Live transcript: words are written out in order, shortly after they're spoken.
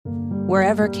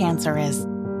Wherever cancer is,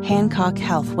 Hancock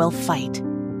Health will fight.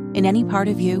 In any part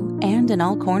of you and in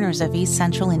all corners of East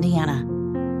Central Indiana.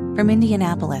 From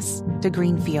Indianapolis to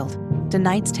Greenfield to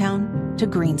Knightstown to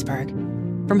Greensburg.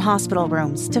 From hospital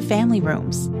rooms to family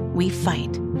rooms, we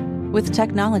fight. With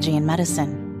technology and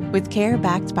medicine, with care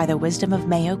backed by the wisdom of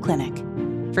Mayo Clinic.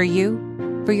 For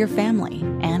you, for your family,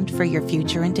 and for your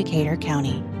future in Decatur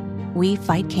County. We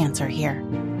fight cancer here.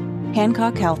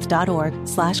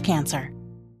 HancockHealth.org/cancer.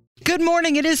 Good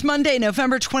morning. It is Monday,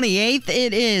 November 28th.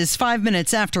 It is 5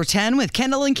 minutes after 10 with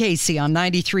Kendall and Casey on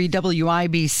 93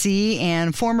 WIBC.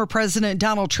 And former President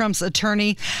Donald Trump's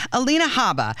attorney, Alina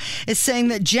Habba, is saying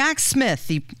that Jack Smith,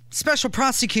 the special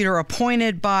prosecutor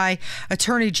appointed by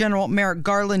Attorney General Merrick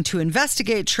Garland to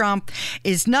investigate Trump,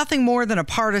 is nothing more than a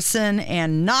partisan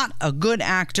and not a good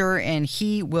actor, and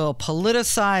he will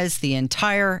politicize the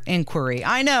entire inquiry.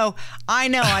 I know.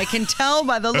 I can tell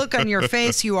by the look on your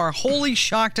face you are wholly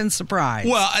shocked and surprised.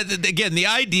 Well, again, the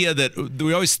idea that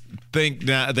we always think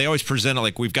that they always present it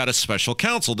like we've got a special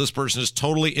counsel. This person is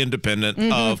totally independent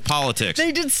of politics.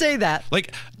 They did say that.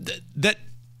 Like that.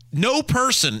 No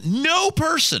person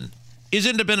is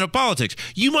independent of politics.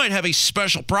 You might have a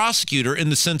special prosecutor in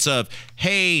the sense of,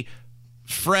 hey,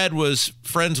 Fred was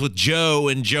friends with Joe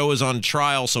and Joe is on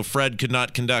trial, so Fred could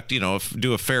not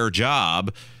do a fair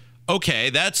job. Okay,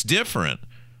 that's different.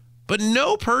 But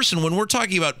no person, when we're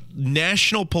talking about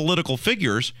national political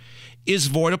figures, is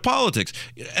void of politics.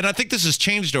 And I think this has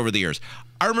changed over the years.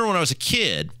 I remember when I was a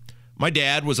kid, my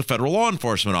dad was a federal law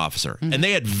enforcement officer, and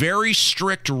they had very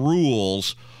strict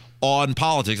rules on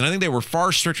politics, and I think they were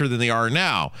far stricter than they are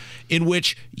now, in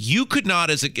which you could not,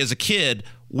 as a kid,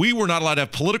 we were not allowed to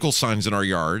have political signs in our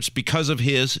yards because of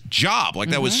his job.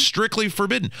 Like, that was strictly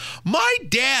forbidden. My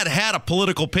dad had a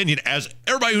political opinion, as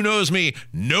everybody who knows me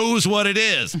knows what it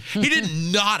is. He did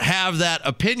not have that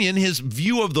opinion. His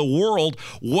view of the world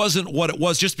wasn't what it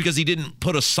was just because he didn't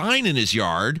put a sign in his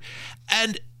yard.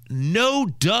 And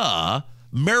Merrick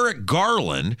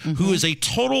Garland, who is a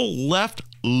total left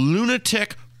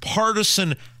lunatic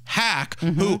partisan hack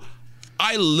who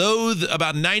I loathe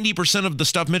about 90% of the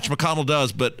stuff Mitch McConnell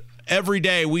does, but every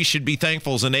day we should be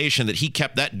thankful as a nation that he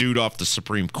kept that dude off the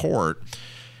Supreme Court.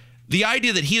 The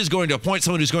idea that he is going to appoint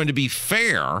someone who's going to be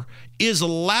fair is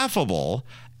laughable.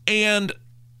 And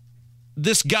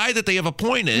this guy that they have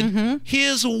appointed,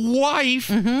 his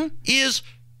wife is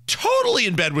totally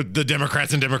in bed with the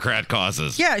Democrats and Democrat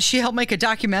causes. Yeah, she helped make a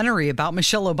documentary about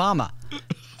Michelle Obama.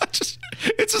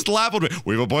 It's just laughable.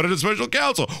 We've appointed a special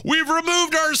counsel. We've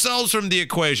removed ourselves from the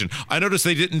equation. I noticed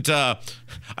they didn't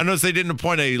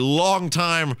appoint a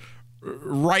longtime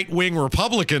right-wing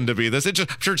Republican to be this. I'm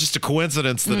sure it's just a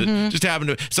coincidence that it just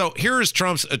happened to. So here is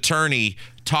Trump's attorney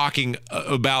talking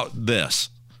about this.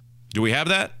 Do we have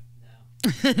that?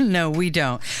 No, we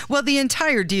don't. Well, the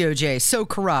entire DOJ is so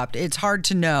corrupt, it's hard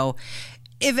to know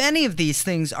if any of these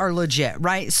things are legit,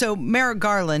 right? So Merrick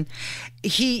Garland,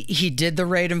 he did the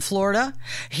raid in Florida.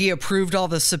 He approved all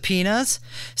the subpoenas.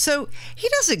 So he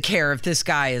doesn't care if this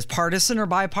guy is partisan or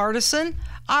bipartisan.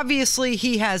 Obviously,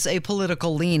 he has a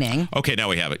political leaning. Okay, now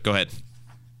we have it. Go ahead.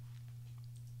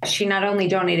 She not only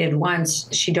donated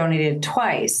once, she donated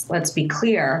twice. Let's be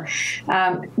clear.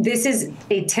 This is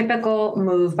a typical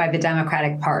move by the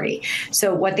Democratic Party.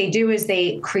 So what they do is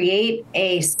they create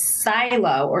a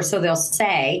silo, or so they'll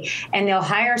say, and they'll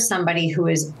hire somebody who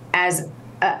is as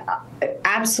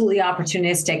absolutely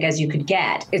opportunistic as you could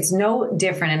get. It's no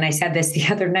different, and I said this the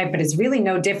other night, but it's really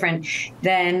no different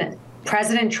than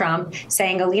President Trump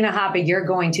saying, Alina Habba, you're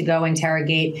going to go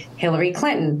interrogate Hillary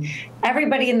Clinton.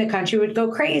 Everybody in the country would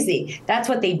go crazy. That's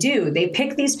what they do. They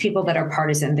pick these people that are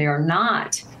partisan. They are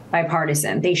not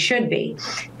bipartisan. They should be.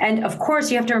 And of course,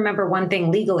 you have to remember one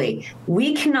thing legally.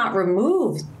 We cannot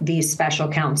remove these special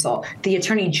counsel. The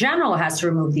Attorney General has to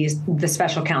remove the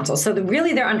special counsel. So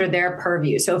really, they're under their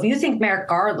purview. So if you think Merrick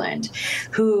Garland,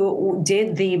 who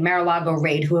did the Mar-a-Lago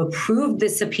raid, who approved the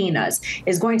subpoenas,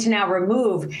 is going to now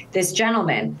remove this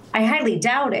gentleman, I highly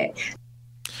doubt it.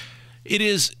 It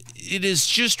is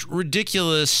just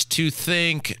ridiculous to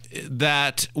think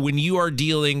that when you are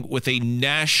dealing with a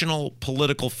national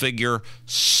political figure,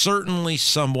 certainly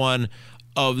someone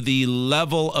of the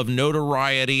level of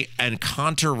notoriety and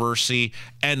controversy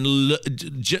and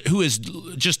who is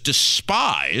just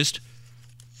despised.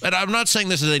 And I'm not saying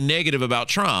this is a negative about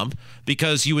Trump,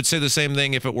 because you would say the same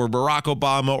thing if it were Barack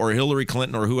Obama or Hillary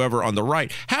Clinton or whoever on the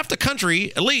right. Half the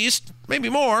country, at least, maybe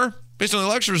more, based on the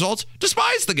election results,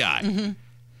 despise the guy.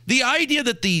 The idea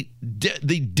that the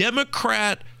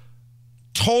Democrat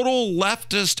total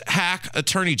leftist hack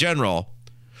attorney general,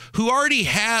 who already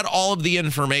had all of the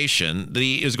information that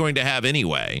he is going to have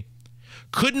anyway,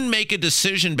 couldn't make a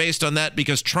decision based on that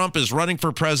because Trump is running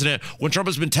for president when Trump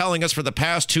has been telling us for the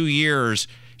past 2 years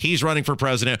he's running for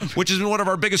president, which has been one of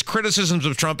our biggest criticisms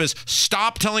of Trump is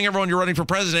stop telling everyone you're running for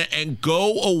president and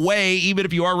go away even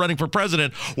if you are running for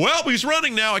president. Well, he's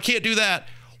running now. I can't do that.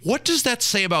 What does that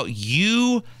say about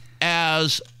you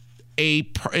as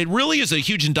it really is a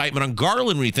huge indictment on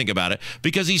Garland when you think about it,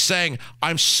 because he's saying,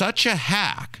 I'm such a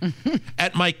hack.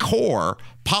 At my core,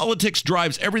 politics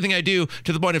drives everything I do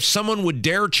to the point if someone would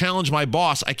dare challenge my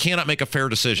boss, I cannot make a fair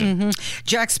decision.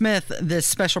 Jack Smith, this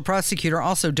special prosecutor,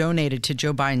 also donated to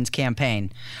Joe Biden's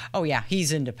campaign. Oh, yeah,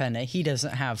 he's independent. He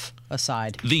doesn't have a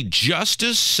side. The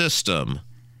justice system,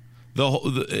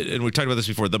 and we talked about this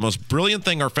before, the most brilliant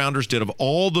thing our founders did of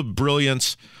all the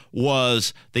brilliance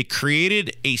was they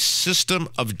created a system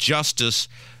of justice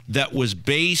that was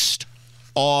based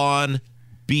on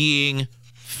being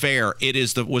fair. It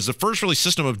was the first really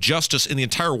system of justice in the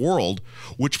entire world,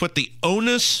 which put the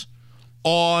onus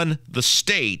on the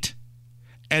state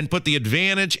and put the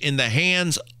advantage in the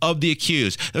hands of the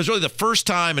accused. That was really the first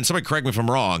time, and somebody correct me if I'm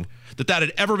wrong, that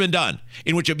had ever been done,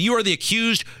 in which if you are the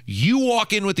accused, you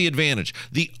walk in with the advantage.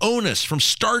 The onus from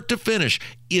start to finish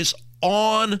is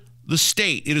on the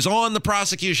state. It is on the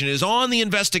prosecution. It is on the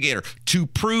investigator to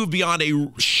prove beyond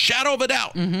a shadow of a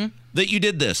doubt that you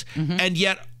did this. And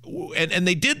yet, and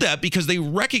they did that because they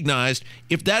recognized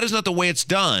if that is not the way it's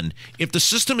done, if the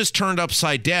system is turned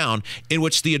upside down, in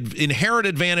which the inherent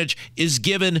advantage is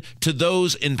given to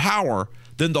those in power,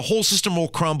 then the whole system will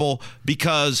crumble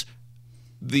because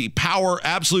the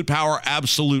absolute power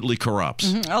absolutely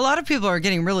corrupts. A lot of people are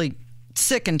getting really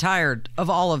sick and tired of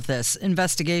all of this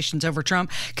investigations over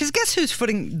Trump, because guess who's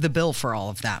footing the bill for all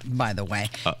of that, by the way?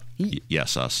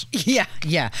 Yes, us.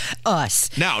 Yeah,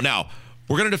 us. Now,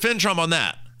 we're going to defend Trump on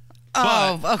that.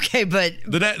 Okay, but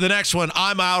the next one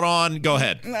I'm out on. Go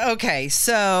ahead. Okay,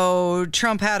 so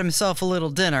Trump had himself a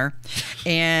little dinner,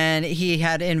 and he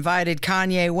had invited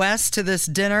Kanye West to this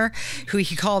dinner, who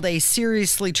he called a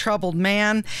seriously troubled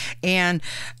man, and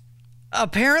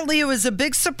apparently it was a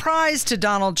big surprise to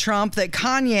Donald Trump that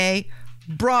Kanye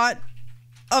brought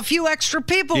a few extra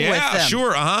people with him. Yeah,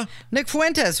 sure, Nick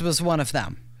Fuentes was one of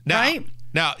them, right?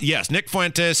 Now, yes, Nick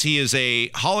Fuentes, he is a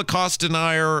Holocaust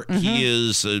denier. He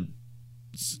is a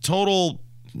total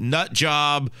nut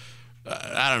job.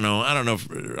 I don't know if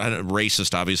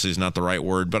racist obviously is not the right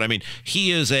word, but I mean,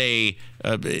 he is a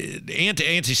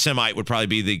anti-Semite would probably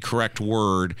be the correct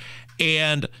word.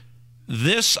 And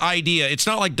this idea, it's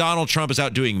not like Donald Trump is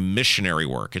out doing missionary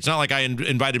work. It's not like I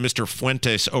invited Mr.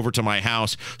 Fuentes over to my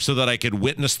house so that I could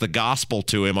witness the gospel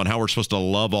to him on how we're supposed to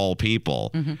love all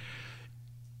people.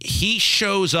 He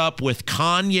shows up with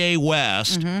Kanye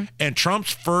West, and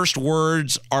Trump's first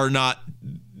words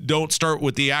don't start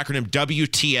with the acronym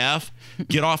WTF,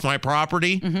 get off my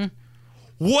property.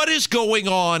 What is going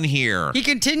on here? He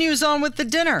continues on with the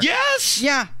dinner. Yes.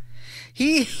 Yeah.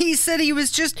 He said he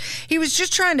was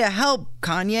just trying to help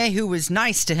Kanye, who was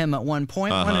nice to him at one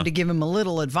point, wanted to give him a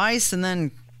little advice, and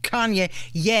then Kanye,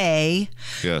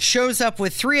 shows up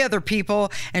with 3 other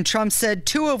people, and Trump said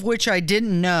 2 of which I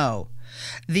didn't know.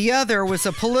 The other was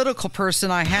a political person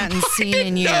I hadn't seen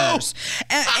in years.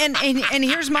 And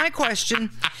here's my question.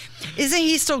 Isn't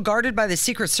he still guarded by the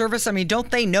Secret Service? I mean,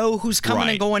 don't they know who's coming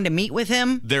and going to meet with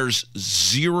him? There's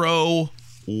zero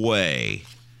way.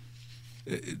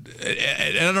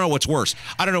 I don't know what's worse.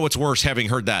 I don't know what's worse, having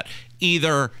heard that.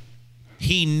 Either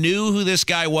he knew who this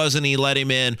guy was and he let him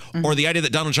in, or the idea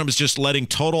that Donald Trump is just letting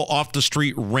total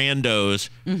off-the-street randos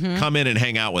come in and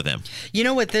hang out with him. You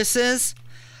know what this is?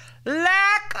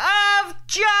 Lack of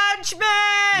judgment.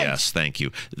 Yes, thank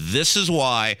you. This is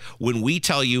why when we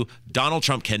tell you Donald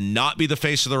Trump cannot be the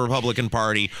face of the Republican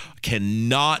Party,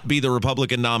 cannot be the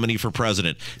Republican nominee for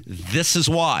president, this is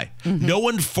why. No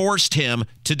one forced him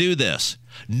to do this.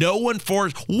 No one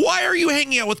forced. Why are you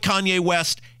hanging out with Kanye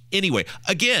West anyway?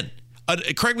 Again,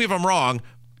 correct me if I'm wrong,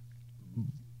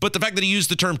 but the fact that he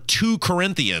used the term 2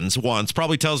 Corinthians once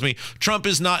probably tells me Trump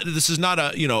is not, this is not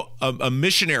a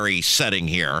missionary setting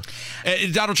here.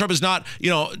 Donald Trump is not,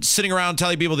 sitting around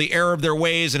telling people the error of their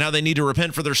ways and how they need to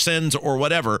repent for their sins or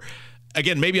whatever.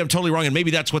 Again, maybe I'm totally wrong, and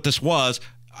maybe that's what this was.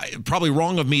 Probably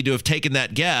wrong of me to have taken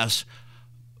that guess.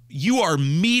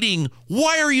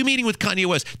 Why are you meeting with Kanye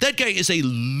West? That guy is a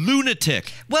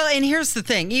lunatic. Well, and here's the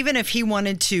thing. Even if he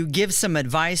wanted to give some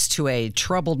advice to a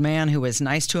troubled man who was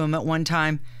nice to him at one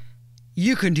time,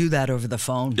 you can do that over the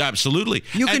phone. Absolutely.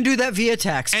 You can do that via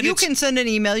text. You can send an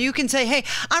email. You can say, hey,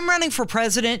 I'm running for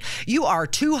president. You are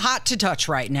too hot to touch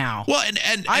right now. Well,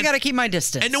 and I got to keep my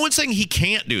distance. And no one's saying he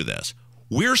can't do this.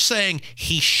 We're saying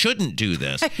he shouldn't do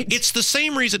this. Right. It's the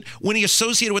same reason when he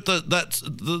associated with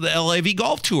the LAV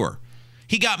Golf Tour.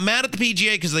 He got mad at the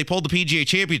PGA because they pulled the PGA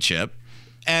Championship.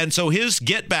 And so his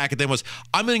get back at them was,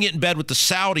 I'm going to get in bed with the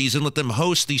Saudis and let them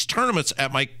host these tournaments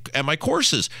at my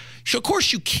courses. So of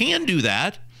course you can do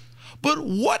that. But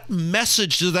what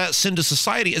message does that send to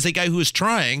society as a guy who is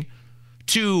trying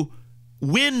to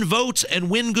win votes and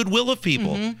win goodwill of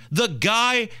people? Mm-hmm. The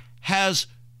guy has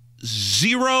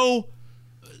zero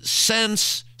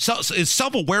sense. Is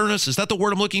self-awareness, is that the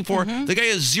word I'm looking for? Mm-hmm. The guy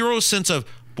has zero sense of,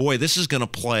 boy, this is going to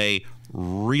play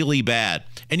really bad.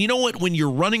 And you know what? When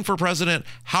you're running for president,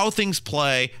 how things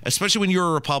play, especially when you're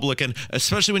a Republican,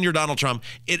 especially when you're Donald Trump,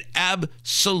 it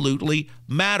absolutely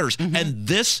matters. Mm-hmm. And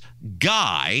this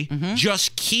guy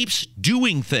just keeps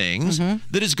doing things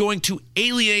that is going to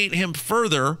alienate him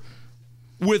further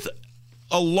with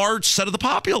a large set of the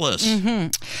populace. Mm-hmm.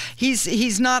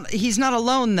 He's not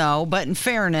alone though. But in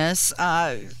fairness,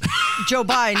 Joe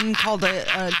Biden called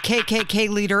a KKK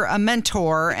leader a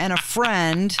mentor and a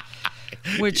friend,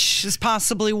 which is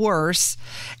possibly worse.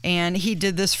 And he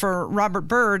did this for Robert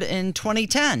Byrd in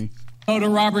 2010. To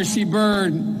Robert C.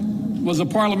 Byrd was a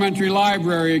parliamentary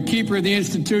library, a keeper of the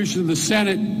institution of the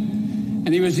Senate,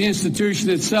 and he was the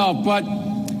institution itself. But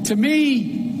to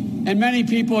me, and many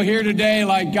people here today,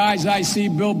 like guys I see,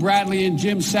 Bill Bradley and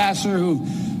Jim Sasser, who've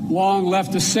long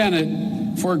left the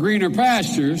Senate for greener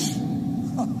pastures,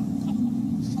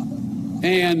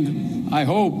 and I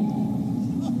hope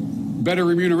better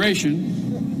remuneration.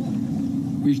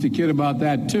 We used to kid about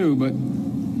that too, but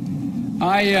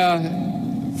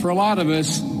for a lot of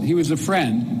us, he was a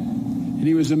friend, and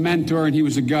he was a mentor, and he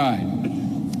was a guide.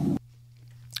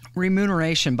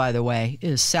 Remuneration, by the way,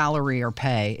 is salary or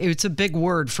pay. It's a big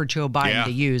word for Joe Biden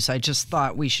to use. I just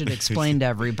thought we should explain to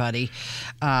everybody.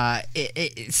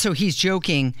 So he's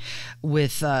joking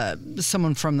with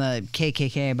someone from the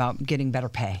KKK about getting better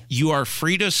pay. You are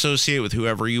free to associate with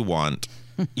whoever you want.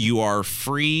 You are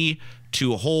free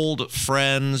to hold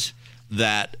friends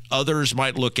that others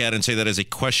might look at and say that is a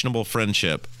questionable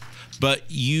friendship. But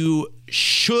you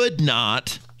should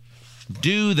not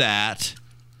do that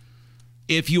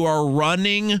if you are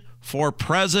running for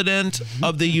president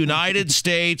of the United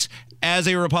States as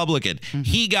a Republican.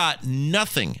 He got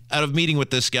nothing out of meeting with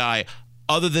this guy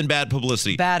other than bad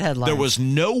publicity. Bad headlines. There was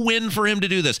no win for him to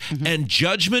do this. And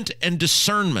judgment and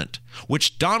discernment,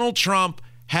 which Donald Trump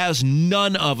has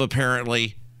none of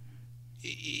apparently,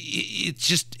 it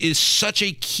just is such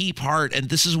a key part. And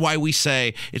this is why we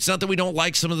say it's not that we don't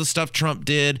like some of the stuff Trump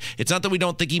did. It's not that we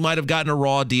don't think he might have gotten a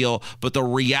raw deal. But the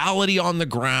reality on the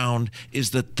ground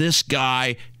is that this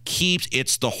guy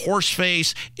it's the horse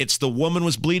face. It's the woman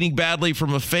was bleeding badly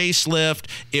from a facelift.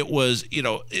 It was,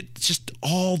 it's just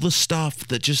all the stuff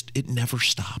that it never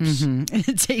stops.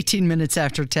 It's 18 minutes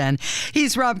after 10.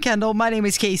 He's Rob Kendall. My name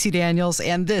is Casey Daniels,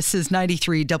 and this is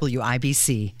 93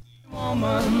 WIBC.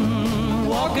 Woman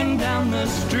walking down the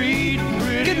street.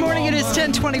 Good morning. It is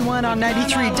 10:21 on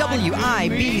 93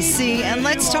 WIBC, and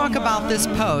let's talk about this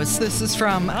post. This is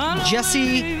from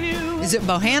Jesse. Is it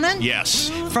Bohannon? Yes.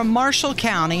 From Marshall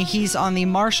County. He's on the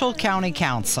Marshall County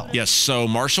Council. Yes. So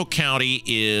Marshall County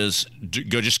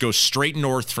just go straight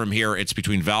north from here. It's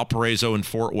between Valparaiso and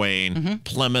Fort Wayne.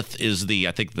 Plymouth is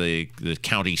I think the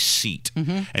county seat.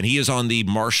 And he is on the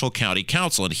Marshall County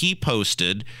Council. And he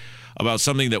posted about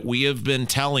something that we have been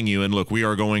telling you. And look, we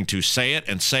are going to say it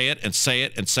and say it and say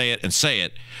it and say it and say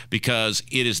it because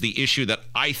it is the issue that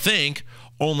I think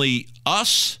only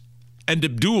us and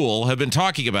Abdul have been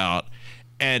talking about,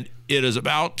 and it is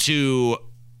about to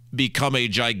become a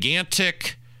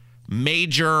gigantic,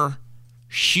 major,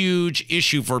 huge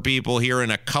issue for people here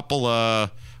in a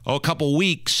couple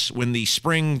weeks when the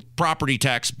spring property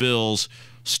tax bills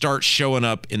start showing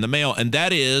up in the mail, and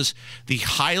that is the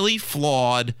highly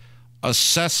flawed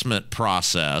assessment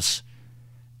process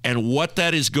and what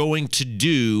that is going to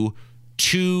do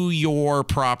to your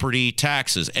property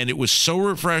taxes. And it was so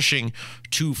refreshing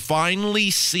to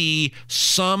finally see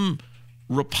some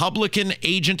Republican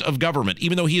agent of government,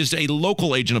 even though he is a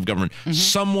local agent of government,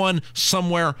 someone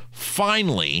somewhere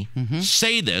finally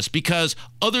say this, because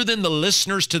other than the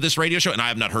listeners to this radio show, and I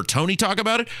have not heard Tony talk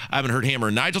about it, I haven't heard Hammer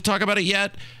and Nigel talk about it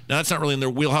yet. Now, that's not really in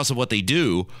their wheelhouse of what they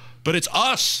do, but it's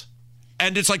us.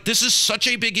 And it's like, this is such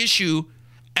a big issue,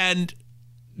 and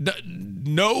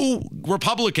no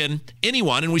Republican,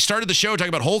 anyone, and we started the show talking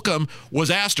about Holcomb, was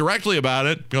asked directly about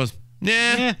it. He goes,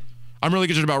 I'm really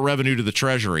concerned about revenue to the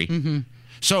Treasury.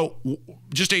 So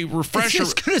just a refresher.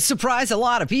 It's going to surprise a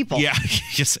lot of people. Yeah.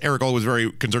 Yes, Eric Ole was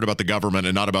very concerned about the government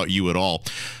and not about you at all.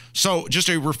 So just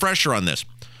a refresher on this.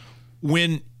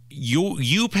 When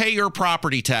you pay your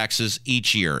property taxes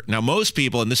each year. Now, most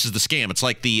people, and this is the scam,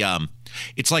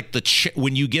 it's like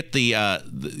when you get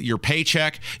your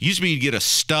paycheck, used to be you'd get a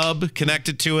stub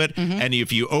connected to it, and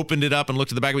if you opened it up and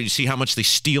looked at the back of it, you see how much they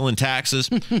steal in taxes.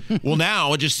 Well,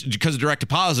 now, just because of direct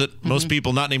deposit, most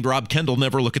people not named Rob Kendall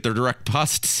never look at their direct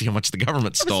deposit to see how much the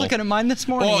government stole. I was looking at mine this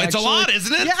morning. Oh, it's a lot,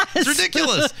 isn't it? Yes. It's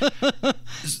ridiculous.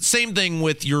 Same thing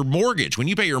with your mortgage. When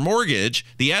you pay your mortgage,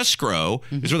 the escrow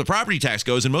is where the property tax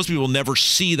goes, and most people never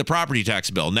see the property tax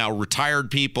bill. Now,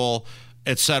 retired people,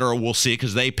 etc., will see it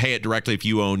because they pay it directly if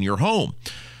you own your home.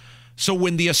 So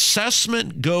when the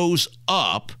assessment goes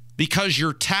up, because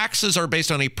your taxes are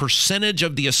based on a percentage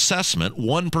of the assessment,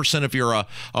 1% if you're a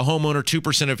homeowner,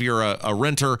 2% if you're a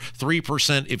renter,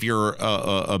 3% if you're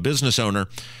a business owner,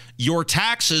 your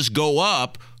taxes go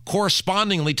up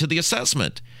correspondingly to the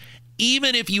assessment.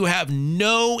 Even if you have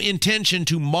no intention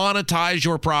to monetize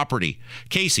your property.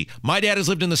 Casey, my dad has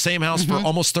lived in the same house for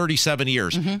almost 37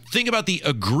 years. Think about the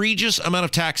egregious amount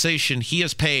of taxation he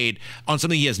has paid on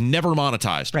something he has never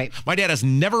monetized. Right. My dad has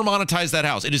never monetized that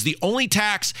house. It is the only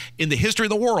tax in the history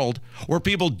of the world where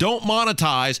people don't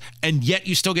monetize, and yet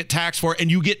you still get taxed for it,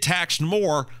 and you get taxed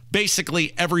more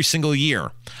basically every single year.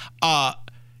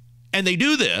 And they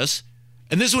do this,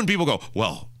 and this is when people go,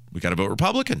 well, we got to vote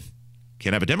Republican.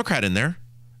 Can't have a Democrat in there.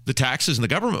 The taxes and the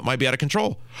government might be out of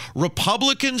control.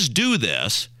 Republicans do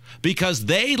this because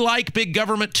they like big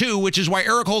government too, which is why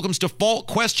Eric Holcomb's default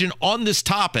question on this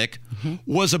topic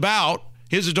was about,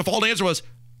 his default answer was,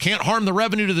 can't harm the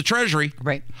revenue to the Treasury.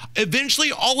 Right.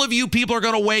 Eventually, all of you people are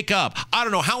going to wake up. I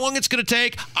don't know how long it's going to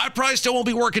take. I probably still won't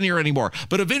be working here anymore.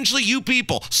 But eventually, you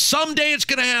people, someday it's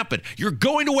going to happen. You're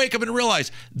going to wake up and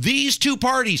realize these two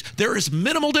parties, there is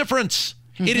minimal difference.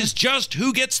 It is just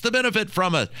who gets the benefit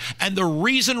from it. And the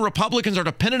reason Republicans are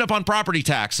dependent upon property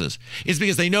taxes is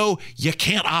because they know you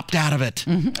can't opt out of it.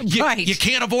 Right. You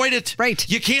can't avoid it. Right.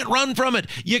 You can't run from it.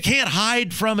 You can't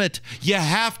hide from it. You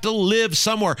have to live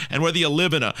somewhere. And whether you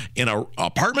live in a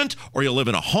apartment or you live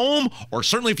in a home, or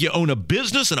certainly if you own a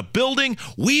business and a building,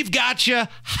 we've got you. Ha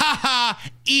ha.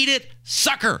 Eat it,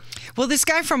 sucker. Well, this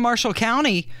guy from Marshall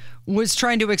County was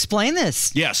trying to explain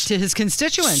this to his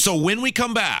constituents. So when we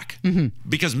come back,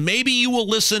 because maybe you will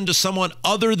listen to someone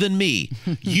other than me,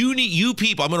 you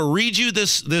people, I'm going to read you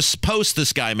this post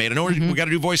this guy made. I know we got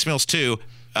to do voicemails too,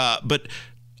 but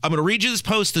I'm going to read you this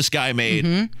post this guy made.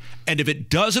 And if it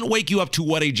doesn't wake you up to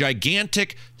what a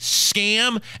gigantic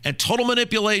scam and total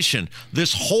manipulation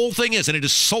this whole thing is, and it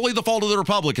is solely the fault of the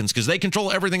Republicans because they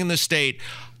control everything in this state,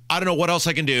 I don't know what else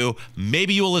I can do.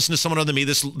 Maybe you will listen to someone other than me.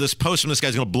 This post from this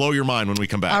guy's going to blow your mind when we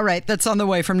come back. All right, that's on the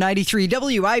way from 93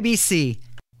 WIBC.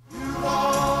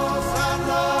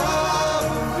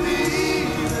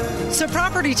 So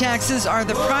property taxes are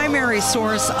the primary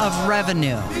source of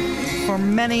revenue for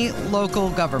many local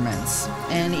governments.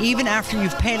 And even after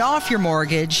you've paid off your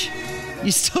mortgage,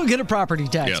 you still get a property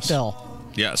tax bill.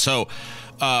 Yeah, so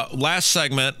last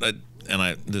segment...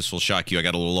 this will shock you. I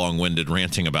got a little long-winded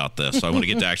ranting about this. So I want to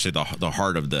get to actually the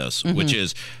heart of this, which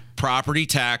is property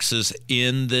taxes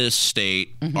in this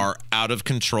state are out of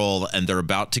control, and they're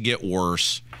about to get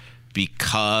worse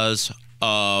because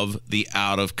of the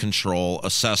out-of-control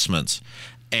assessments.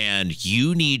 And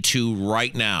you need to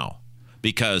right now,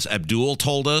 because Abdul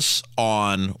told us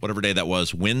on whatever day that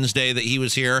was, Wednesday that he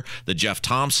was here, that Jeff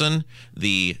Thompson,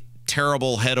 the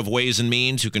terrible head of Ways and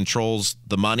Means who controls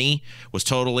the money, was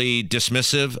totally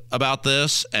dismissive about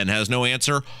this and has no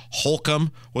answer.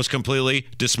 Holcomb was completely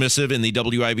dismissive in the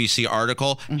WIBC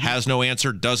article, has no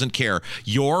answer, doesn't care.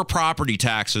 Your property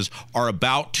taxes are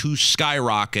about to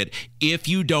skyrocket if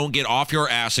you don't get off your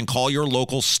ass and call your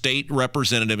local state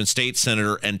representative and state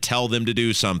senator and tell them to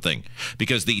do something.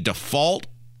 Because the default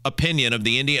opinion of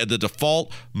the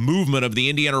default movement of the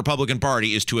Indiana Republican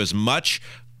Party is to as much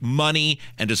money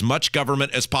and as much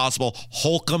government as possible.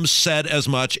 Holcomb said as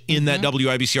much in that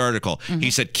WIBC article. He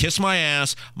said, kiss my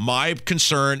ass. My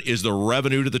concern is the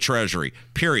revenue to the Treasury,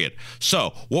 period.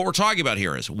 So what we're talking about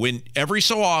here is when every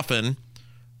so often,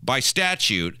 by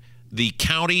statute, the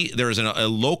county, there is a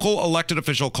local elected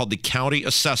official called the county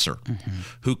assessor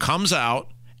who comes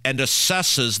out and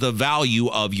assesses the value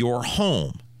of your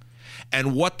home.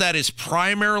 And what that is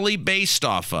primarily based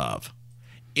off of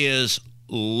is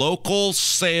local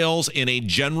sales in a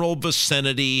general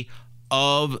vicinity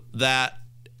of that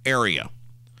area.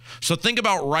 So think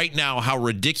about right now how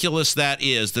ridiculous that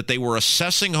is, that they were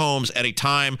assessing homes at a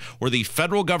time where the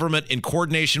federal government, in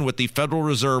coordination with the Federal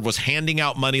Reserve, was handing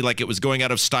out money like it was going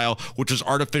out of style, which was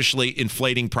artificially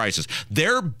inflating prices.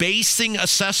 They're basing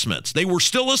assessments. They were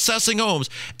still assessing homes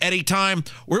at a time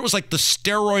where it was like the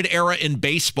steroid era in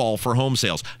baseball for home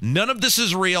sales. None of this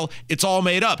is real. It's all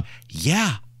made up.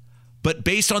 Yeah. But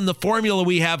based on the formula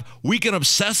we have, we can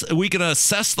assess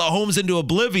the homes into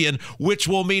oblivion, which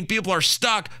will mean people are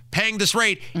stuck paying this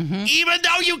rate, even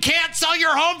though you can't sell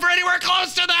your home for anywhere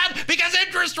close to that because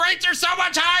interest rates are so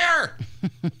much higher.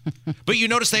 But you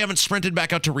notice they haven't sprinted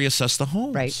back out to reassess the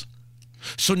homes. Right.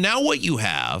 So now what you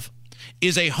have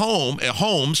is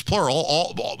homes,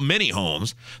 plural, many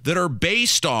homes, that are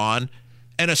based on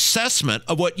an assessment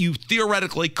of what you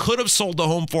theoretically could have sold the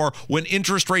home for when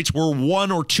interest rates were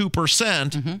 1 or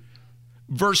 2%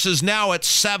 versus now at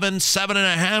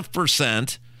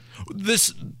 7.5%.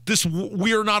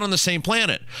 We are not on the same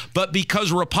planet. But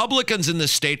because Republicans in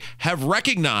this state have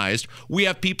recognized we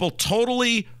have people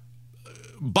totally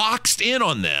boxed in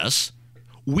on this,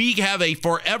 we have a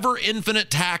forever infinite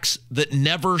tax that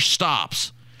never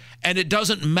stops. And it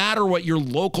doesn't matter what your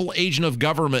local agent of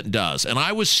government does. And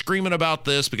I was screaming about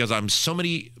this because I'm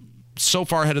so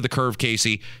far ahead of the curve,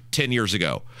 Casey, 10 years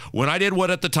ago, when I did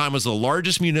what at the time was the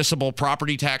largest municipal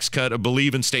property tax cut, I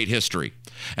believe, in state history.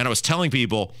 And I was telling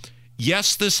people,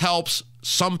 yes, this helps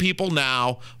some people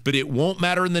now, but it won't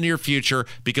matter in the near future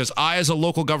because I, as a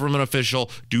local government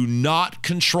official, do not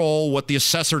control what the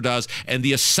assessor does. And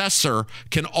the assessor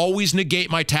can always negate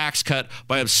my tax cut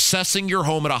by assessing your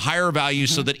home at a higher value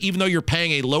so that even though you're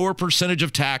paying a lower percentage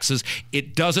of taxes,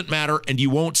 it doesn't matter and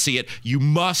you won't see it. You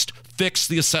must fix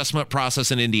the assessment process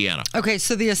in Indiana. Okay,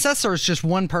 so the assessor is just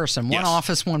one person, one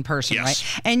office, one person, right?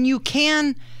 And you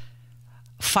can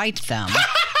fight them.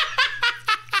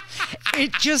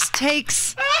 It just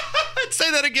takes... Say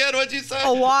that again. What'd you say?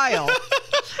 A while.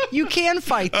 You can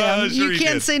fight them. Sure you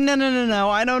can say, no.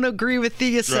 I don't agree with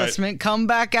the assessment. Right. Come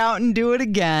back out and do it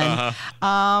again.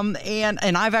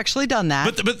 And I've actually done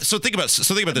that. But so think about this.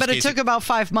 But it took about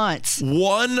 5 months.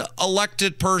 One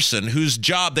elected person whose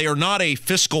job, they are not a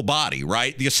fiscal body,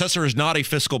 right? The assessor is not a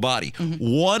fiscal body.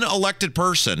 One elected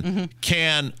person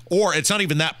can, or it's not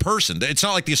even that person. It's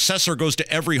not like the assessor goes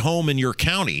to every home in your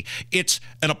county. It's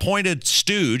an appointed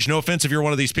stooge. No offense if you're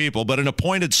one of these people, but an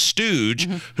appointed stooge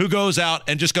who goes out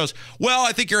and just goes, well,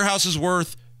 I think your house is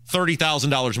worth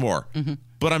 $30,000 more,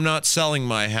 but I'm not selling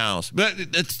my house. But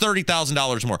it's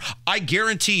 $30,000 more. I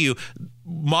guarantee you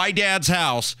my dad's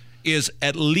house is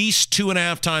at least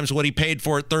 2.5 times what he paid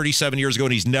for it 37 years ago,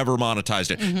 and he's never monetized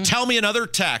it. Tell me another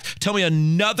tax. Tell me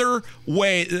another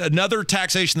way, another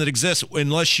taxation that exists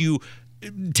unless you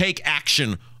take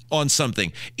action on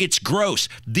something. It's gross.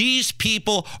 These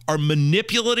people are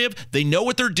manipulative. They know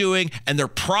what they're doing, and they're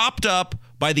propped up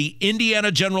by the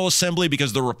Indiana General Assembly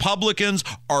because the Republicans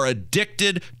are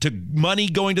addicted to money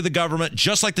going to the government,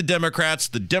 just like the Democrats.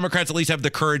 The Democrats at least have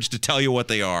the courage to tell you what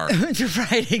they are.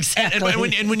 Right, exactly.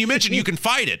 And when you mention you can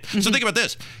fight it. So think about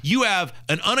this. You have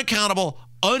an unaccountable,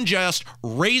 unjust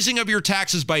raising of your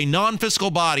taxes by a non-fiscal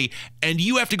body, and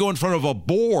you have to go in front of a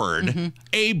board,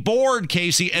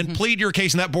 Casey, and plead your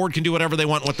case, and that board can do whatever they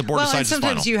want, what the board decides is final.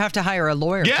 Sometimes you have to hire a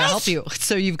lawyer to help you,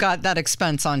 so you've got that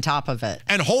expense on top of it.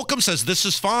 And Holcomb says this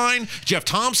is fine. Jeff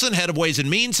Thompson, head of Ways and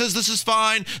Means, says this is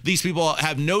fine. These people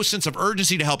have no sense of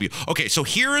urgency to help you. Okay, so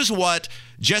here is what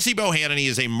Jesse Bohannon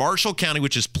is, a Marshall County,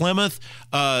 which is Plymouth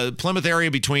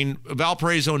area between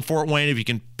Valparaiso and Fort Wayne, if you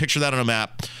can picture that on a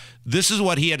map. This is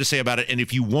what he had to say about it. And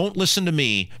if you won't listen to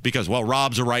me because, well,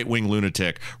 Rob's a right-wing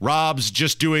lunatic. Rob's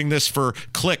just doing this for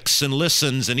clicks and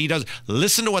listens, and he does.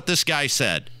 Listen to what this guy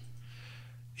said.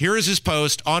 Here is his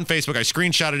post on Facebook. I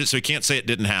screenshotted it so he can't say it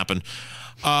didn't happen.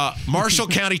 Marshall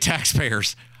County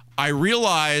taxpayers, I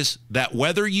realize that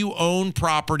whether you own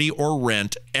property or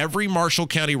rent, every Marshall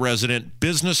County resident,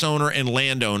 business owner, and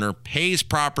landowner pays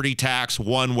property tax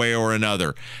one way or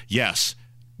another. Yes.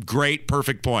 Great,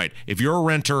 perfect point. If you're a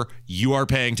renter, you are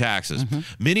paying taxes.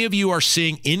 Many of you are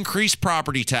seeing increased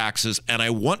property taxes, and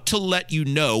I want to let you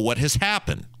know what has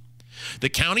happened. The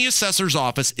county assessor's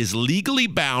office is legally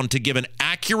bound to give an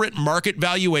accurate market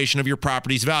valuation of your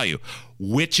property's value,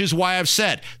 which is why I've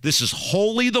said this is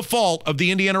wholly the fault of the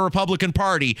Indiana Republican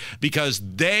Party because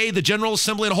they, the General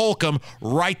Assembly at Holcomb,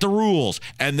 write the rules,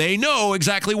 and they know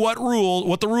exactly what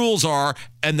the rules are,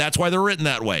 and that's why they're written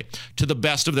that way, to the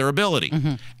best of their ability.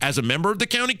 As a member of the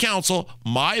county council,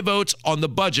 my votes on the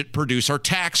budget produce our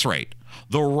tax rate.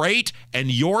 The rate and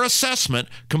your assessment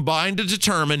combine to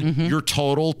determine your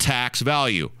total tax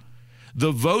value.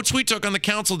 The votes we took on the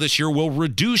council this year will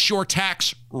reduce your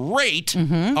tax rate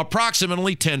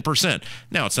approximately 10%.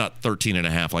 Now, it's not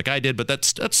 13.5 like I did, but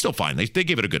that's still fine. They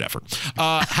gave it a good effort.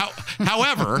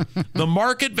 However, the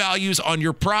market values on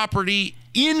your property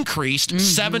increased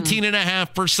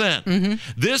 17.5%.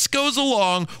 This goes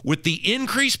along with the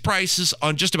increased prices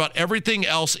on just about everything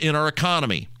else in our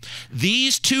economy.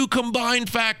 These two combined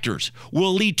factors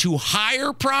will lead to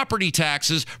higher property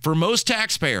taxes for most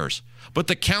taxpayers, but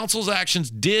the council's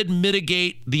actions did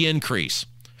mitigate the increase.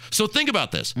 So think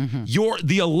about this.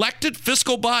 The elected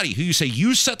fiscal body who you say,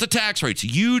 you set the tax rates,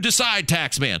 you decide,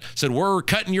 tax man, said, we're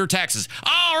cutting your taxes.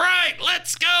 All right,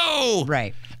 let's go.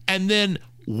 Right. And then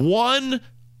one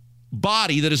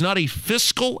body that is not a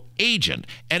fiscal agent,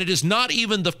 and it is not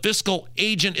even the fiscal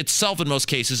agent itself in most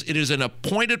cases, it is an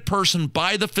appointed person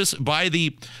by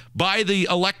the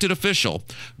elected official,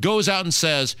 goes out and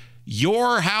says,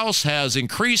 your house has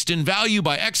increased in value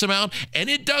by X amount, and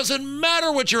it doesn't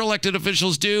matter what your elected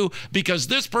officials do because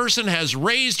this person has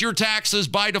raised your taxes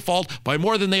by default by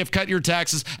more than they have cut your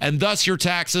taxes, and thus your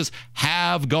taxes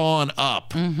have gone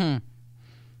up.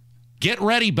 Get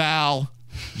ready, Bal.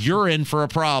 You're in for a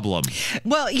problem.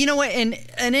 Well, you know what? And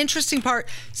an interesting part,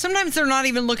 sometimes they're not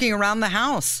even looking around the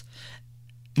house.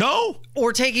 No.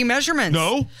 Or taking measurements.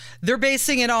 No. They're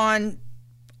basing it on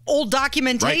old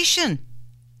documentation. Right.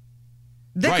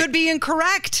 That could be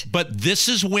incorrect. But this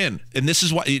is when, and this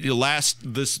is what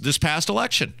this past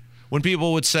election, when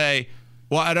people would say,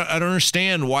 well, I don't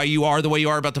understand why you are the way you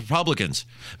are about the Republicans.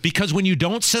 Because when you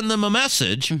don't send them a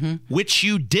message, which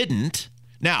you didn't,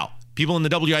 now, people in the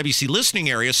WIBC listening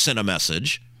area sent a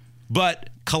message, but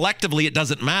collectively it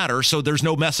doesn't matter, so there's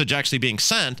no message actually being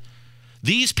sent.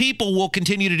 These people will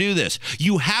continue to do this.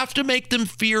 You have to make them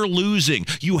fear losing.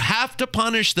 You have to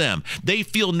punish them. They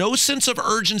feel no sense of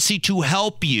urgency to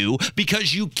help you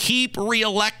because you keep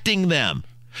reelecting them.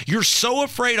 You're so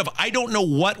afraid of, I don't know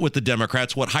what with the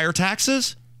Democrats, what, higher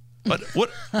taxes? But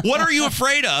what are you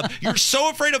afraid of? You're so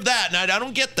afraid of that. Now, I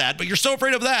don't get that, but you're so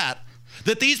afraid of that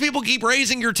these people keep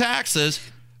raising your taxes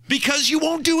because you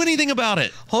won't do anything about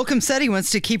it. Holcomb said he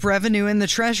wants to keep revenue in the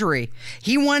Treasury.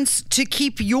 He wants to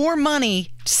keep your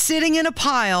money sitting in a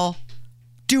pile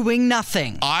doing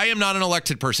nothing. I am not an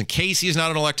elected person. Casey is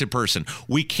not an elected person.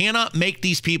 We cannot make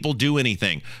these people do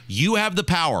anything. You have the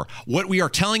power. What we are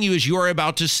telling you is you are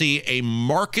about to see a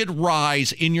marked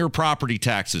rise in your property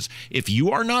taxes. If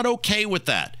you are not okay with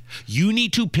that, you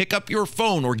need to pick up your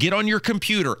phone or get on your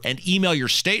computer and email your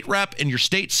state rep and your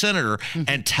state senator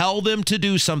and tell them to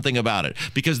do something about it.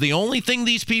 Because the only thing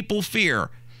these people fear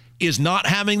is not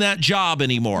having that job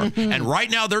anymore. And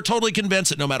right now they're totally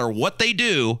convinced that no matter what they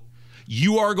do,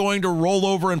 you are going to roll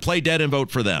over and play dead and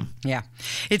vote for them. Yeah.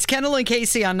 It's Kendall and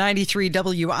Casey on 93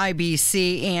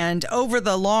 WIBC. And over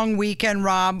the long weekend,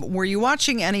 Rob, were you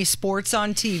watching any sports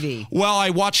on TV? Well, I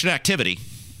watched an activity.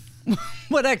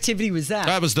 What activity was that?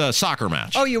 That was the soccer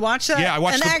match. Oh, you watched that? Yeah, I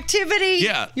watched an activity?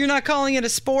 Yeah. You're not calling it a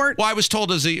sport? Well, I was told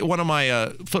one of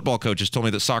my football coaches told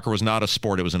me that soccer was not a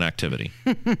sport, it was an activity.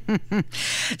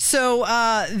 So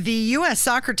the U.S.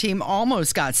 soccer team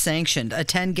almost got sanctioned, a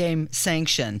 10-game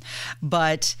sanction,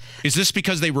 but... Is this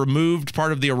because they removed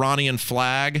part of the Iranian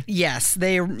flag? Yes,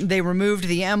 they removed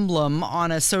the emblem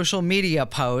on a social media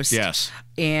post. Yes.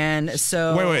 And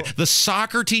so... Wait. The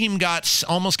soccer team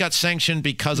almost got sanctioned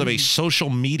because of a social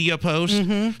media post?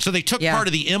 So they took part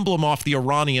of the emblem off the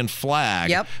Iranian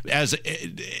flag as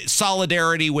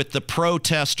solidarity with the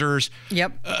protesters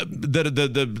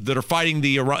that are fighting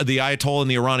the Ayatollah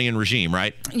and the Iranian regime,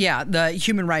 right? Yeah, the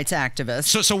human rights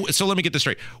activists. So let me get this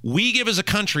straight. We give as a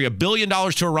country $1 billion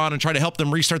to Iran and try to help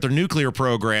them restart their nuclear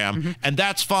program, and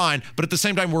that's fine. But at the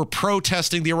same time, we're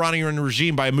protesting the Iranian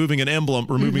regime by removing an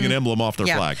emblem off their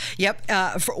flag.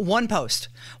 Yep. For one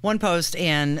post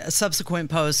and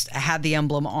subsequent post had the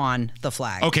emblem on the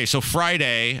flag. Okay, so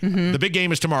Friday, the big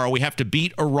game is tomorrow. We have to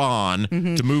beat Iran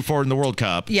to move forward in the World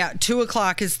Cup. Yeah,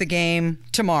 2:00 is the game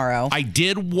tomorrow. I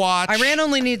did watch. Iran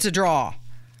only needs a draw.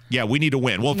 Yeah, we need to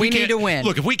win. Well, if we need to win.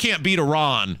 Look, if we can't beat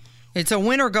Iran, it's a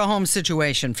win or go home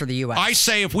situation for the U.S. I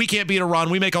say if we can't beat Iran,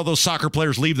 we make all those soccer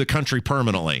players leave the country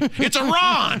permanently. It's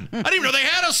Iran. I didn't even know they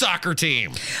had a soccer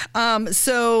team.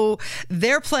 So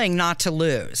they're playing not to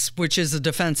lose, which is a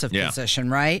defensive position,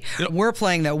 right? We're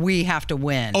playing that we have to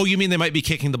win. Oh, you mean they might be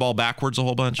kicking the ball backwards a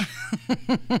whole bunch?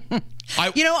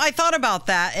 I thought about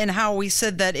that and how we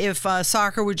said that if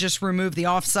soccer would just remove the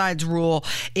offsides rule,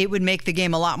 it would make the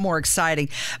game a lot more exciting.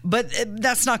 But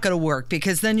that's not going to work,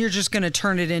 because then you're just going to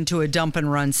turn it into a dump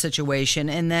and run situation,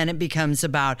 and then it becomes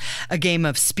about a game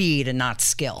of speed and not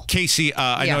skill. Casey,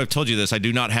 I know I've told you this. I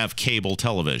do not have cable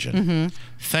television. Mm-hmm.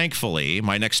 Thankfully,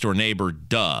 my next door neighbor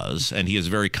does, and he is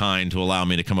very kind to allow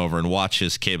me to come over and watch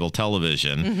his cable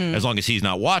television as long as he's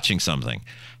not watching something.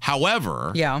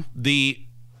 However, the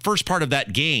first part of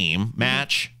that game,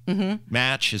 match,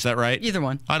 is that right? Either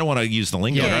one. I don't want to use the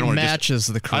lingo. Yeah, I don't want match is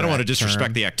the correct I don't want to disrespect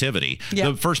term. the activity.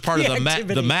 The first part of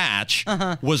the match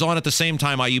was on at the same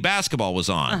time IU basketball was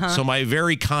on. So my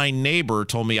very kind neighbor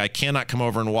told me I cannot come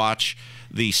over and watch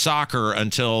the soccer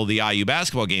until the IU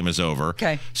basketball game is over.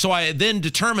 Okay. So I then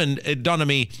determined, it dawned on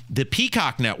me, the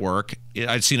Peacock Network,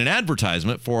 I'd seen an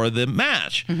advertisement for the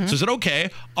match. So I said, okay,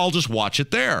 I'll just watch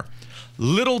it there.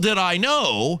 Little did I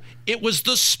know, it was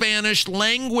the Spanish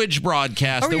language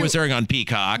broadcast that was airing on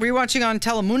Peacock. Were you watching on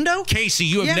Telemundo? Casey,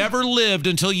 you have never lived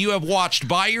until you have watched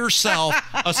by yourself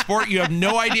a sport. You have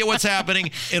no idea what's happening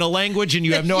in a language, and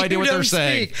you have no idea what they're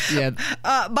saying. Yeah.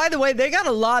 By the way, they got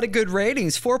a lot of good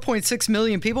ratings. 4.6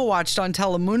 million people watched on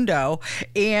Telemundo.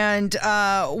 And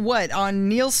on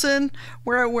Nielsen,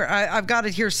 where I've got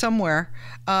it here somewhere,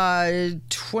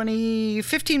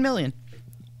 15 million.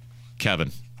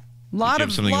 Kevin. A lot of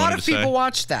people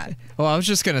watched that. Well, I was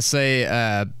just going to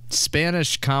say,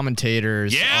 Spanish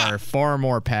commentators are far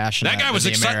more passionate that guy was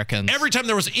than the Americans. Every time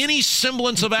there was any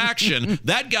semblance of action,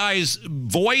 that guy's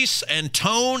voice and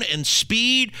tone and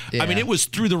speed, I mean, it was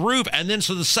through the roof. And then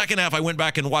so the second half, I went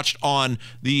back and watched on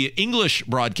the English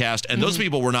broadcast, and those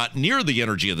people were not near the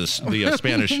energy of the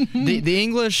Spanish. The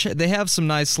English, they have some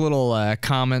nice little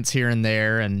comments here and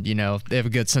there, and, they have a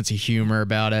good sense of humor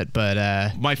about it, but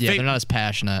they're not as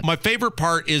passionate. My favorite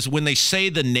part is when they say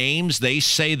the names, they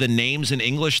say the names in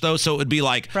English, though, so it would be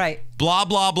like blah,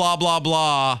 blah, blah, blah,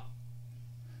 blah,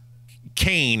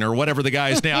 Kane or whatever the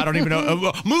guy's name. I don't even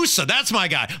know. Musa, that's my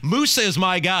guy. Musa is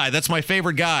my guy. That's my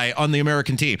favorite guy on the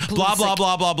American team. Blah, blah,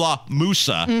 blah, blah, blah,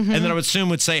 Musa. And then I would assume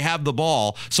would say have the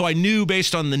ball. So I knew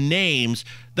based on the names.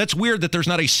 That's weird that there's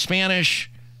not a Spanish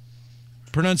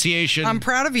pronunciation. I'm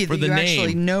proud of you that you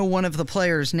actually know one of the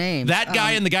players' names. That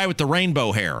guy and the guy with the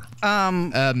rainbow hair.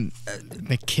 McKinney.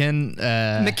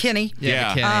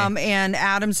 Yeah. McKinney. And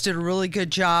Adams did a really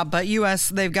good job. But U.S.,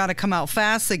 they've got to come out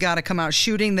fast. They got to come out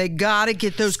shooting. They got to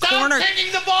get those corners. Stop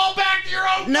kicking the ball back to your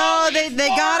own No, goal. they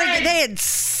got to. They had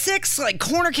 6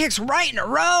 corner kicks right in a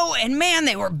row, and man,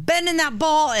 they were bending that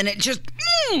ball, and it just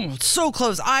so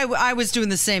close. I was doing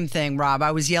the same thing, Rob.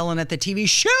 I was yelling at the TV,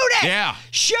 "Shoot it! Yeah,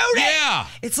 shoot it!" Yeah.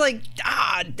 It's like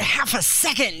half a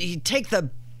second. You take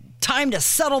the time to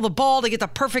settle the ball to get the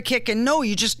perfect kick, and no,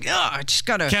 you just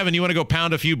gotta. Kevin, you want to go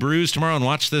pound a few brews tomorrow and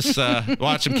watch this?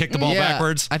 Watch him kick the ball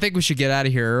backwards. I think we should get out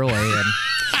of here early and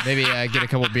maybe get a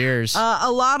couple beers.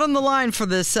 A lot on the line for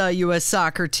this U.S.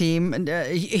 soccer team.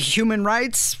 Human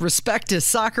rights, respect to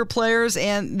soccer players,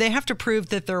 and they have to prove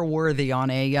that they're worthy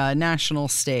on a national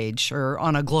stage, or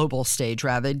on a global stage,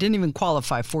 rather. They didn't even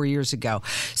qualify 4 years ago.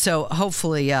 So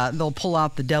hopefully they'll pull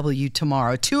out the W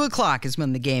tomorrow. 2 o'clock is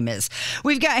when the game is.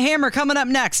 We've got Hammer coming up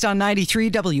next on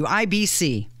 93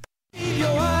 WIBC.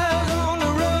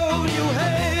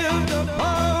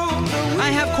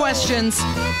 I have questions.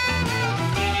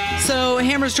 So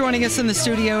Hammer's joining us in the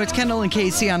studio. It's Kendall and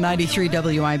Casey on 93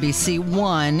 WIBC.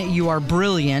 1, you are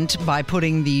brilliant by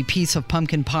putting the piece of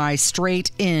pumpkin pie straight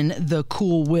in the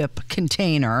Cool Whip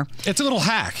container. It's a little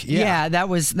hack. Yeah, that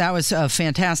was a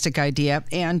fantastic idea.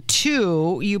 And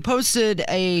 2, you posted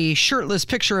a shirtless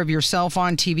picture of yourself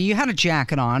on TV. You had a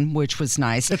jacket on, which was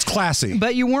nice. It's classy.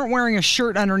 But you weren't wearing a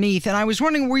shirt underneath. And I was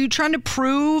wondering, were you trying to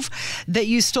prove that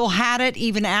you still had it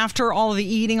even after all of the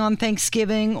eating on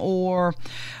Thanksgiving, or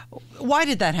why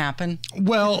did that happen?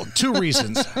 Well, 2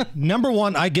 reasons. Number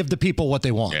 1, I give the people what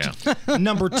they want. Yeah.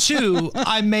 Number 2,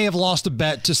 I may have lost a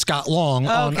bet to Scott Long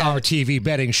on our TV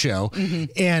betting show.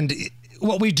 And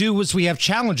what we do is we have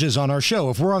challenges on our show.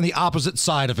 If we're on the opposite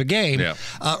side of a game,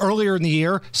 earlier in the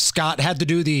year, Scott had to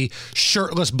do the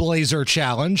shirtless blazer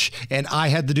challenge, and I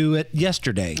had to do it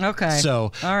yesterday. Okay.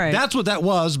 So all right. That's what that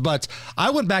was. But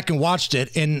I went back and watched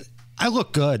it, and I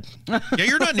look good. Yeah,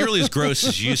 you're not nearly as gross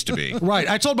as you used to be. Right.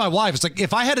 I told my wife, it's like,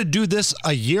 if I had to do this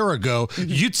a year ago,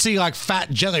 you'd see like fat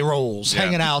jelly rolls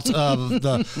hanging out of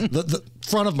the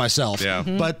front of myself. Yeah.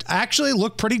 But I actually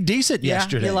looked pretty decent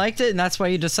yesterday. You liked it, and that's why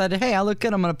you decided, hey, I look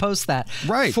good, I'm going to post that.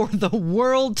 Right. For the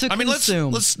world to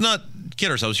consume. Let's not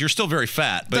kid ourselves. You're still very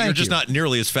fat, but Thank you're just you. not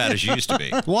nearly as fat as you used to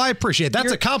be. Well, I appreciate it.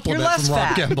 That's a compliment less from Rob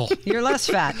fat. Kendall. You're less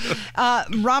fat.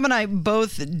 Rob and I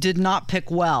both did not pick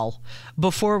well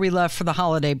before we left for the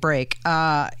holiday break.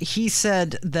 He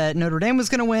said that Notre Dame was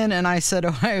going to win, and I said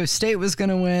Ohio State was going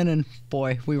to win, and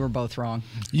boy, we were both wrong.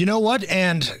 You know what?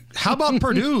 And how about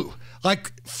Purdue?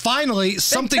 Like, finally,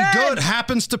 something good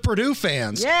happens to Purdue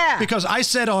fans. Yeah. Because I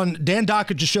said on Dan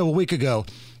Dockage's show a week ago,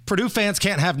 Purdue fans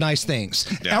can't have nice things.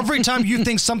 Yeah. Every time you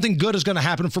think something good is going to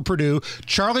happen for Purdue,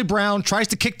 Charlie Brown tries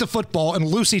to kick the football and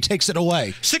Lucy takes it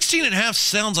away. 16.5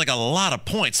 sounds like a lot of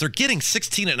points. They're getting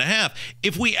 16.5.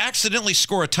 If we accidentally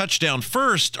score a touchdown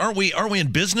first, are we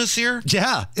in business here?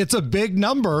 Yeah, it's a big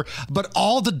number, but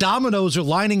all the dominoes are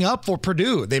lining up for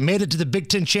Purdue. They made it to the Big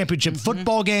Ten Championship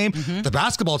football game. The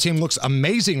basketball team looks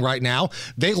amazing right now.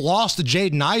 They lost to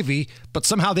Jaden Ivey, but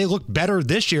somehow they look better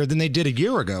this year than they did a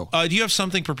year ago. Do you have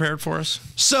something prepared for us?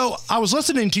 So I was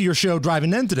listening to your show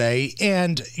driving in today,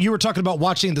 and you were talking about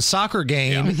watching the soccer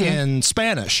game in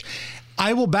Spanish.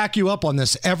 I will back you up on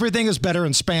this. Everything is better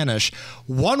in Spanish.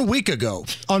 1 week ago,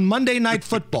 on Monday Night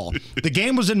Football, the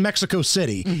game was in Mexico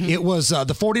City. It was the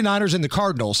 49ers and the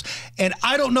Cardinals. And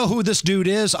I don't know who this dude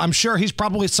is. I'm sure he's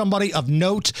probably somebody of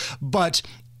note, but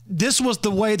this was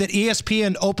the way that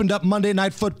ESPN opened up Monday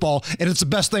Night Football, and it's the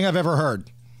best thing I've ever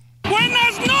heard.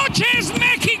 Buenas noches,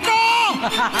 México.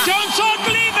 John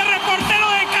Sockley, de reportero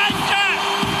de cancha.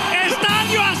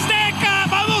 Estadio Azteca.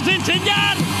 Vamos a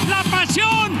enseñar la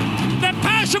pasión. The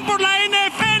passion por la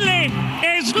NFL.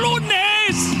 Es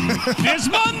lunes. Es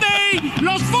Monday.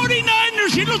 Los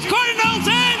 49ers y los Cardinals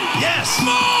en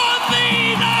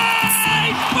Monday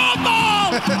Night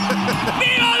Football.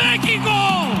 ¡Viva México!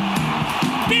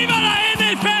 ¡Viva la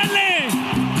NFL!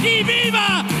 ¡Y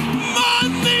viva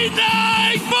Monday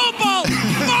Night Football!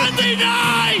 Monday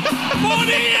Night for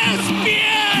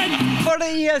ESPN! For the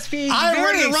ESPN. I'm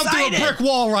ready to run through a brick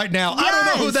wall right now. I don't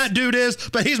know who that dude is,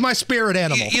 but he's my spirit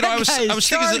animal. You know, I was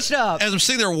thinking as I'm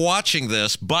sitting there watching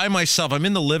this by myself. I'm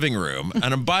in the living room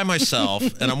and I'm by myself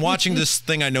and I'm watching this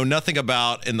thing I know nothing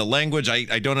about in the language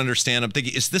I don't understand. I'm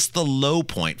thinking, is this the low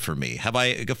point for me? Have I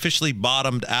officially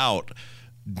bottomed out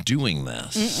doing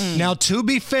this? Now, to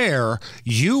be fair,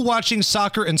 you watching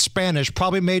soccer in Spanish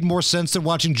probably made more sense than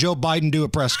watching Joe Biden do a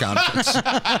press conference.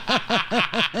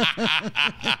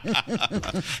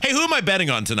 Hey, who am I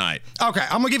betting on tonight? Okay,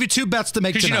 I'm going to give you two bets to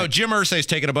make tonight. Because, you know, Jim Irsay's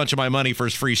taking a bunch of my money for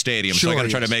his free stadium, so I got to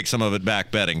try to make some of it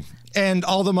back betting. And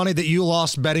all the money that you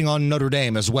lost betting on Notre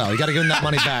Dame as well. You got to give him that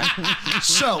money back.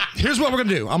 So here's what we're going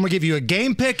to do. I'm going to give you a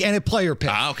game pick and a player pick.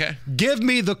 Okay. Give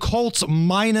me the Colts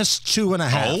minus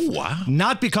 2.5. Oh, wow.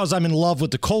 Not because I'm in love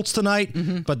with the Colts tonight,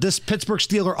 but this Pittsburgh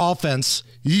Steeler offense,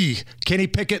 Kenny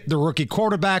Pickett, the rookie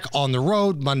quarterback, on the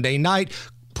road Monday night.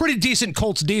 Pretty decent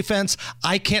Colts defense.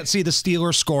 I can't see the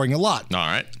Steelers scoring a lot. All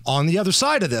right. On the other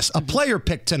side of this, a player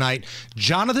pick tonight,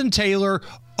 Jonathan Taylor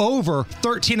over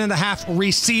 13.5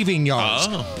 receiving yards.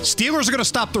 Steelers are going to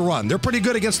stop the run. They're pretty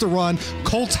good against the run.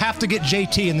 Colts have to get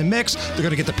JT in the mix. They're going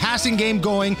to get the passing game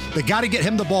going. They got to get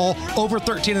him the ball over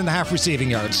 13.5 receiving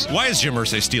yards. Why is Jim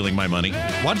Irsay stealing my money?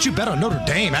 Why did you bet on Notre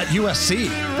Dame at USC?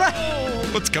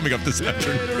 What's coming up this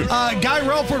afternoon? Guy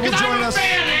Relford will join us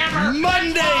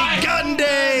Monday, Gun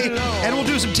Day, and we'll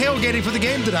do some tailgating for the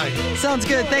game tonight. Sounds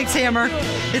good. Thanks, Hammer.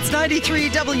 It's 93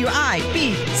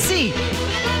 WIBC.